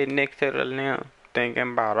it seated next to the lamp.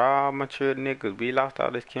 Thinking about all my mature niggas, we lost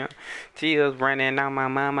all this count. Tears running out my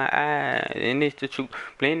mama eyes, and it's the truth.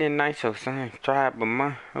 Blending nights so same tribe, but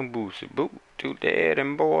my boosted boot. Too dead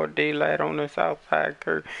and bored daylight on the south side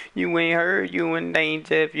curve. You ain't heard, you in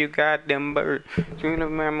danger if you got them birds. Soon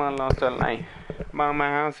as mama lost her life. Mama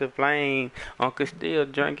house is flame. Uncle still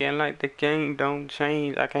drinking like the king don't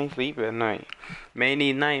change. I can't sleep at night.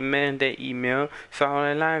 Many nightmares that email. Saw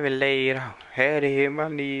it live and laid out. Had to hit my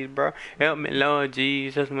knees, bro. Help me, Lord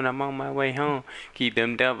Jesus, when I'm on my way home. Keep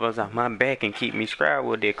them devils off my back and keep me scratched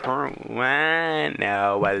with their chrome.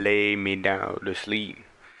 Now I lay me down to sleep.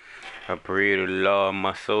 I pray to the Lord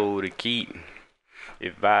my soul to keep.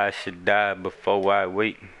 If I should die before I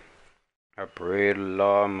wake, I pray to the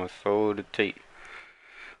Lord my soul to take.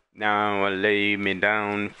 Now I lay me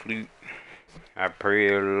down to sleep. I pray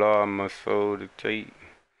to the Lord my soul to take.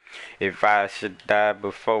 If I should die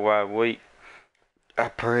before I wake, I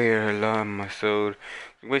pray to the Lord my soul.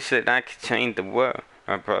 Wish that I could change the world.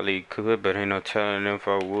 I probably could, but ain't no telling if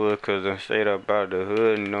I would. Cause I'm straight up out the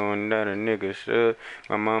hood, knowing that a nigga should.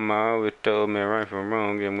 My mama always told me right from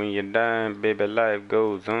wrong. And when you die, baby, life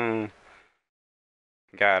goes on.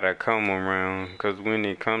 Gotta come around. Cause when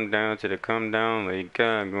it come down to the come down, like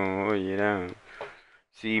God gonna hold you down.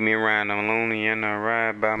 See me ride, I'm lonely and I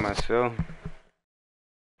ride by myself.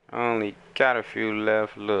 I only got a few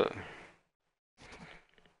left, look.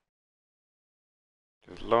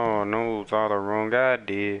 Cause Lord knows all the wrong I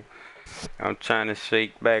did. I'm trying to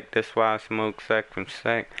shake back, that's why I smoke sack from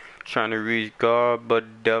sack. Trying to reach God, but the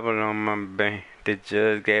devil on my back. The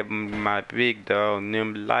judge gave me my big dog, and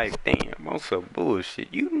them life. Damn, on some bullshit.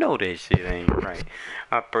 You know that shit ain't right.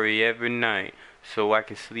 I pray every night so I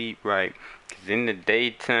can sleep right. Cause in the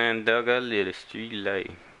daytime, dog, I lit a street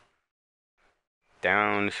light.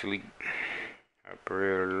 Down to sleep. I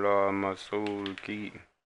pray the Lord my soul to keep. If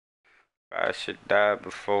I should die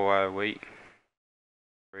before I wake,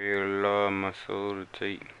 pray the Lord my soul to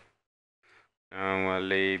take. Now I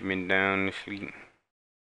lay me down to sleep.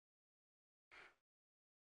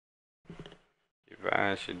 If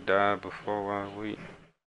I should die before I wake,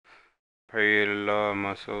 pray the Lord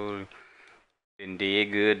my soul. Then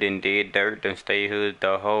did good, then did dirt, then stay hood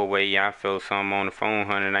the whole way. I felt something on the phone,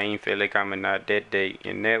 honey, I ain't feel like I'm not that day.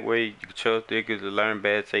 In that way, you can trust niggas to learn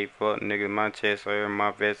bad, say fuck niggas. My chest hurt,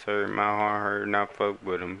 my vest hurt, my heart hurt, and I fuck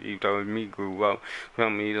with him. He told me grew up, tell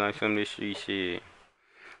me like some of this street shit.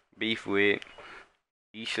 Beef with,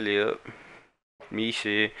 he slip. Me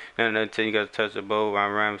shit, another thing you gotta touch the boat. I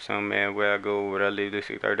rhyme some man where I go, where I live this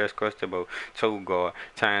third that's questionable. Toe guard,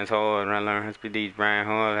 times hard, and I learn how to speak these Brian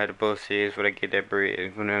hard, had the bullshit before I get that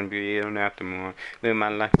bread. When I'm be on after more. Live my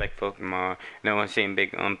life like fuck tomorrow. No one seen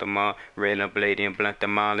big on tomorrow. Red up lady and blunt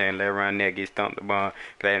tomorrow and let around there get stumped tomorrow.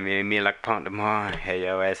 Glad me like punk tomorrow. Hey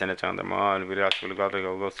yo ass in the tongue tomorrow. We got to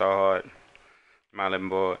go so hard. My little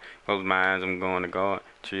boy, close my eyes, I'm going to God.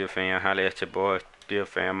 Chill fan, holla at your boy. Still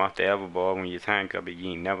fam off the everboard when your time come, but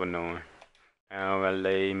you ain't never knowing. Now I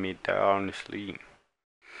lay me down to sleep.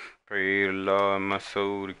 Pray the Lord my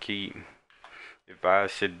soul to keep. If I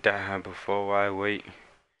should die before I wake,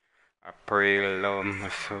 I pray the Lord my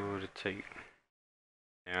soul to take.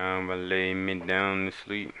 Now I lay me down to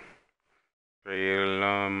sleep. Pray the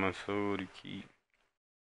Lord my soul to keep.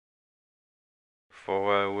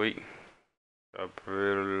 Before I wake, I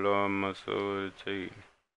pray the Lord my soul to take.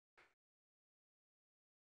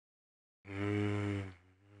 Mm-hmm.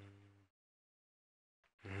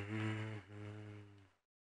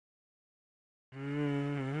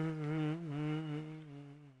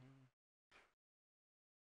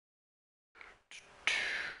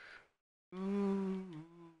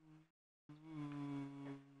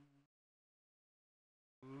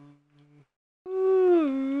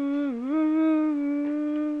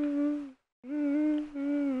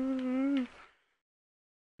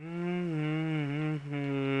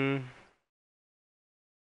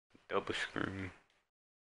 Double screen.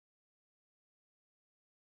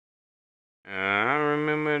 I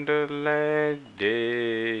remember the last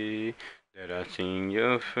day that I seen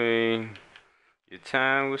your face. Your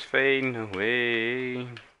time was fading away.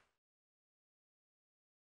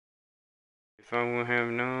 If I would have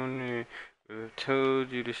known it, I would have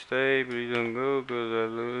told you to stay, please don't go, cause I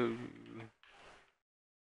love you.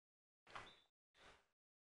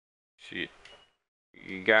 shit.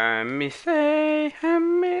 You got me say I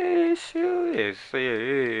miss you. Yes,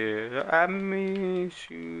 yeah, I miss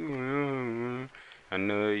you. I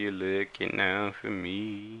know you're looking out for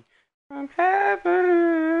me from heaven.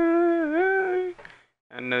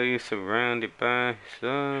 I know you're surrounded by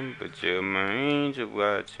sun, but you're my angel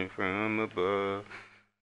watching from above.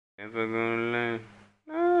 Never gonna let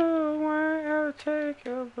no one ever take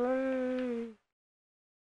your place.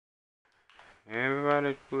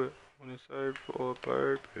 Everybody put on the search for a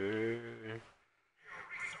purpose.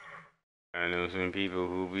 I know some people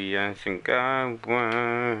who be asking God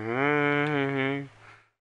why.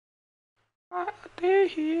 Why are they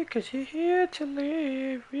here? 'Cause you're here to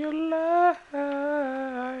live your life.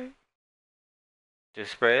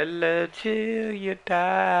 Just spread love till you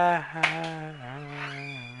die.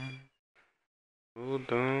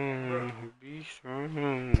 Hold on, be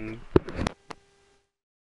strong.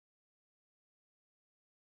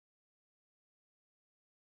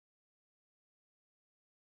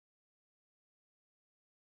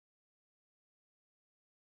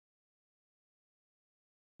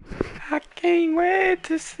 I can't wait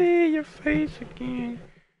to see your face again.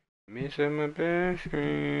 Missing my best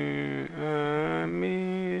friend, I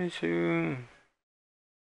miss you.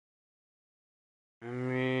 I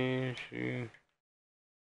miss you.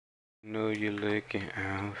 Know you're looking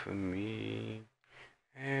out for me.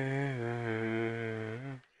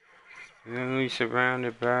 Know you're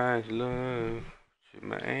surrounded by his love. Should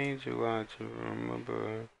my angel watching from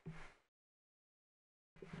above.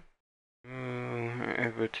 Oh,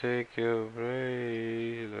 ever take your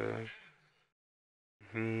place, love.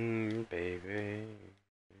 Baby.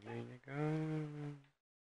 There you go.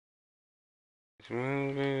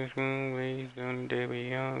 Smooth ways on the day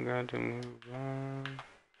we all got to move on.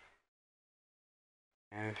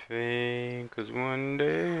 Have faith, 'cause one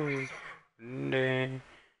day,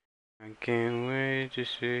 I can't wait to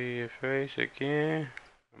see your face again.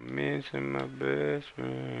 I'm missing my best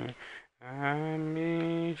friend. I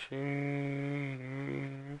miss you.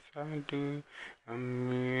 If I do, I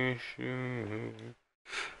miss you.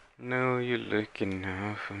 Know you're looking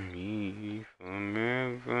out for me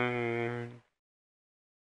forever.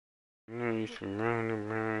 Know you're surrounded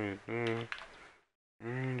by your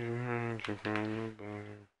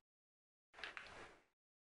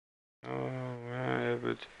oh,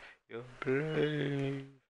 wherever your place.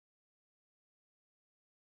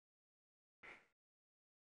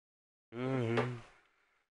 Mm-hmm.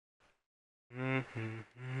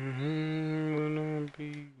 Will I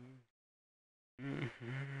be?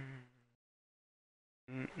 Mm-hmm.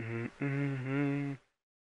 Mm-hmm. Mm-hmm.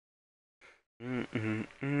 Mm-hmm.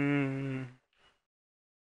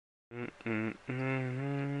 Mm-hmm.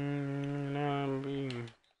 Mm-hmm. I'll be.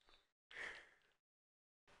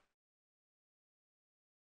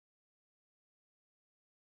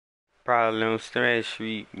 Probably on Strash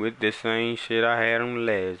Street with the same shit I had on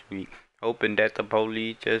last week. Hoping that the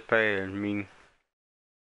police just passed me.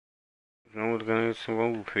 I was gonna get some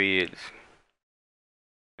road feds.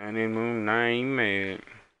 I didn't move, I ain't mad.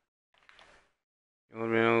 It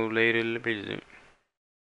would've been old lady bitching.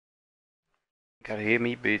 Gotta hear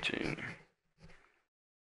me bitching.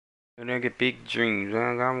 But I get big dreams.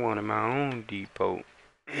 I got one of my own depot.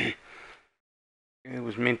 It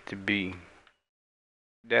was meant to be.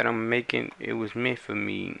 That I'm making, it was meant for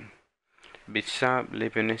me. Bitch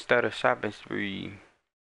shoplifting instead of shopping spree.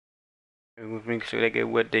 It would make sure they get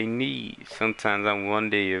what they need. Sometimes I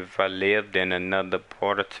wonder if I lived in another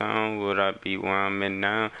part of town, would I be where I'm at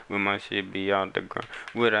now? Would my shit be out the ground?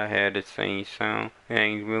 Would I have the same sound? I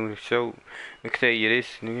ain't really sure. I tell you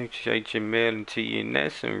this, nigga, shake your mail and tell you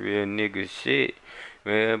that's some real nigga shit.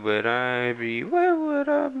 Where would I be? Where would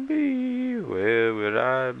I be? Where would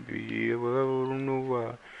I be? Where would I know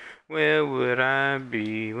why? Where would I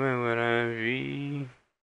be? Where would I be?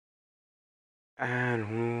 I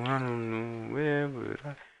don't know, where would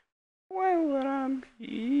I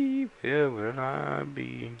be, where would I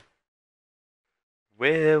be,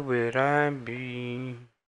 where would I be,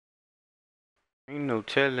 ain't no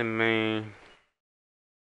telling, man,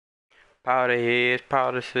 powder heads,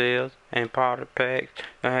 powder cells, and powder packs,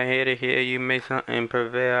 I had to hear you make something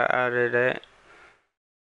prevail out of that,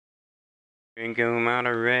 couldn't get him out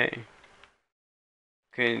of rat,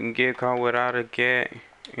 couldn't get caught without a gat,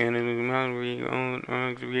 and it was hungry on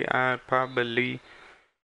hungry, I probably,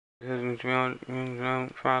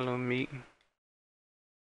 don't follow me.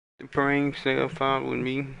 The praying self followed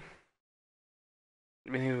me.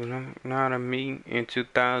 It was not a me. In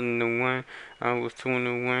 2001, I was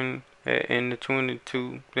 21. In the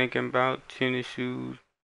 22, thinking about tennis shoes.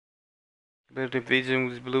 But the vision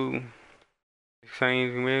was blue.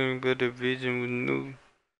 Same way, but the vision was new.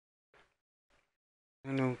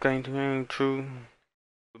 I know things ain't true.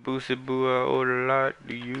 Boosted boo, I owed a lot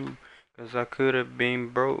to you. Cause I could've been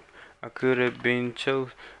broke. I could've been chose.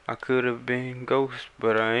 I could've been ghost.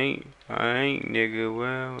 But I ain't. I ain't, nigga.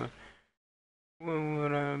 Well, where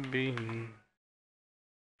would I be?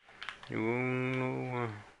 You won't know.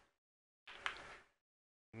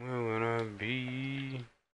 Where would I be?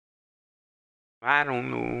 I don't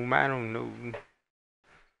know. I don't know.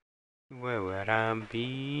 Where would I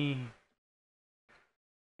be?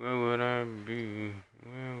 Where would I be?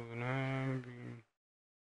 Where would I be?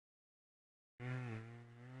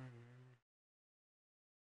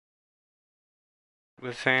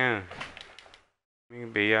 What's that? We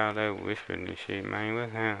can be all that whispering and shit, man.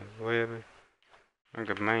 What's that? Whatever. I'm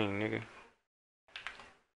the main nigga.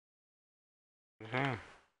 What's that?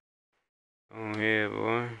 On here,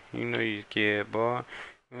 boy. You know you scared, boy.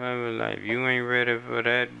 Whatever, like, if you ain't ready for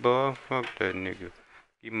that, boy, fuck that nigga.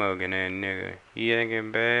 He mugging that nigga. He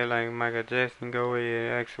acting bad like Michael Jackson. Go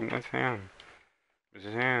ahead and ask him what's him. What's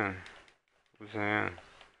him? What's him?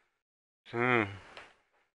 What's him?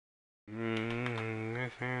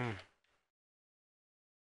 What's him?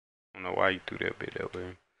 I don't know why you threw that bit that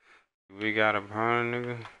way. We got a problem,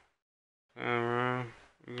 nigga.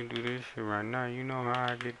 We can do this shit right now. You know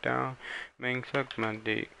how I get down. Man, suck my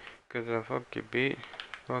dick. Cause I fuck your bitch.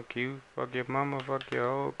 Fuck you. Fuck your mama. Fuck your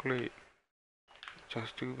whole clique. So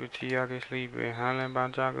stupid till y'all can sleep and hollering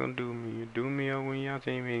about y'all gonna do me. You do me up when y'all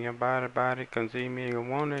see me. Your body, come see me. You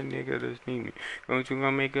want that nigga to see me. Don't you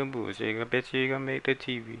gonna make a bullshit? I bet you gonna make the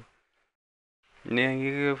TV. Now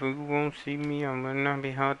you if you won't see me, I'm gonna not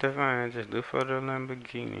be hard to find. Just look for the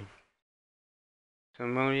Lamborghini.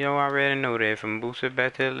 Some of y'all already know that. From Booster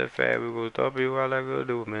back to the fat, we go stop you while I go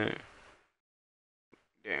do, man.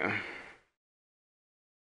 Damn.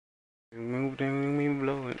 We move, then we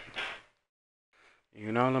blow it.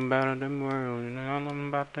 You know all about them world, you know all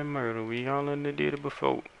about that murder. We all done did it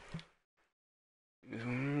before.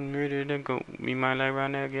 Ready to go. We might like right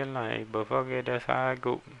now get life, but fuck it, that's how I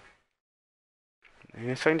go. And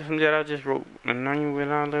it's something that I just wrote, and now you with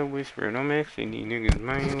all that whispering. I'm asking these niggas,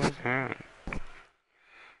 man, what's happening?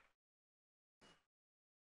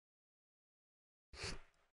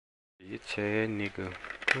 Bitch ass nigga,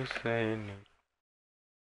 pussy ass nigga.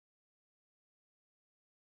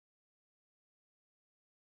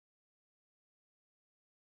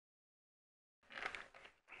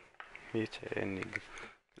 Bitch ass nigga,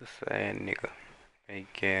 pussy ass nigga,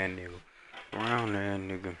 fake ass nigga, round ass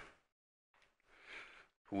nigga.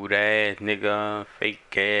 Food ass nigga,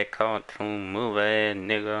 fake ass cartoon move ass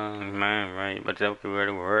nigga, man, right? But you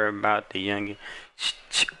already heard about the youngin'.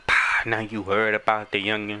 Now you heard about the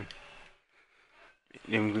youngin'.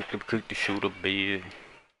 Then we could cook the shooter bed.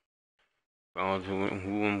 Guns who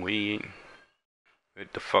I'm with.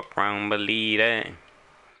 What the fuck round believe that?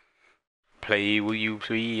 Play with you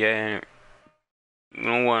see at. You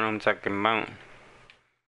know what I'm talking about?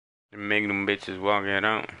 And make them bitches walk it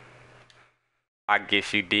out. I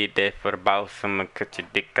guess you did that for the boss. I'ma cut your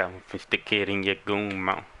dick off and stick it in your goon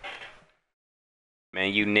mouth.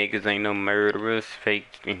 Man, you niggas ain't no murderers,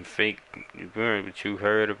 fake and fake. You heard what you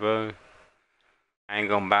heard of us. I ain't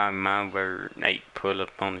gonna buy my word. Nate pull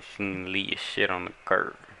up on the scene and leave your shit on the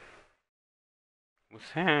curb. What's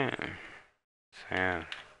that? Sam.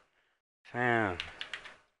 Sam.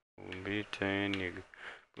 Oh, bitch ass nigga.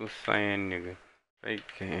 What's saying nigga?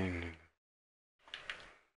 Fake ass nigga.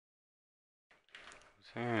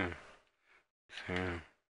 Sam. Sam.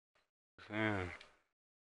 Sam.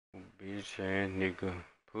 Oh, bitch ass nigga.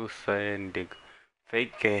 Pussy ass nigga.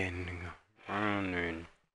 Fake ass nigga. Run and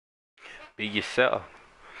be yourself.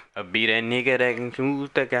 I be that nigga that can choose,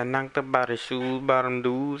 that got knocked up by the shoes, bottom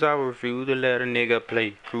dudes. I refuse to let a nigga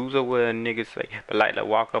play. Cruiser where a nigga say, but like to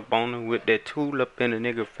walk up on him with that tool up in a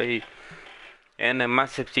nigga face. And I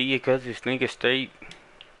must have see it cause this nigga straight.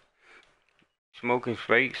 Smoking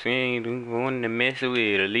straight, so you ain't wanting to mess with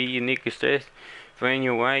it. Leave your nigga stressed. Find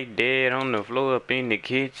your wife dead on the floor up in the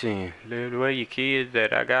kitchen. Look where your kids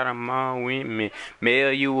at, I got 'em all with me.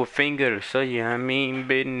 Mail you a finger to show you I mean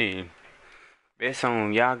business. Best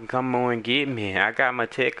on, y'all can come on and get me. I got my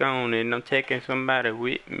tech on and I'm taking somebody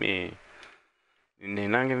with me. And they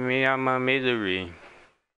knocking me out my misery.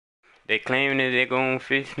 They claiming that they gon'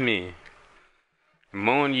 fix me. The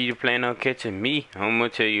moment you plan on catching me, I'ma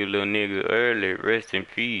tell you little nigga early, rest in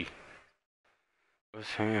peace.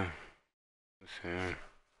 What's him? What's him?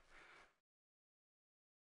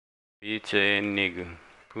 Bitch ass nigga.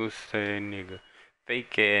 Pussy ass nigga.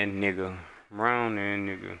 Fake ass nigga. Brown ass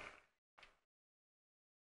nigga.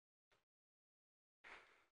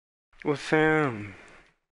 What's Sam?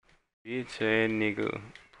 Bitch ass nigga.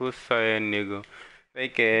 Pussy ass nigga.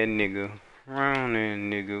 Fake ass nigga. Round ass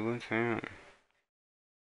nigga. What's Sam?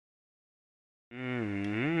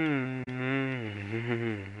 Mm.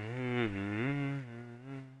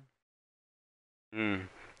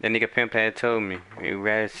 That nigga Pimp had told me. You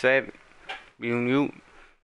rather 7. You.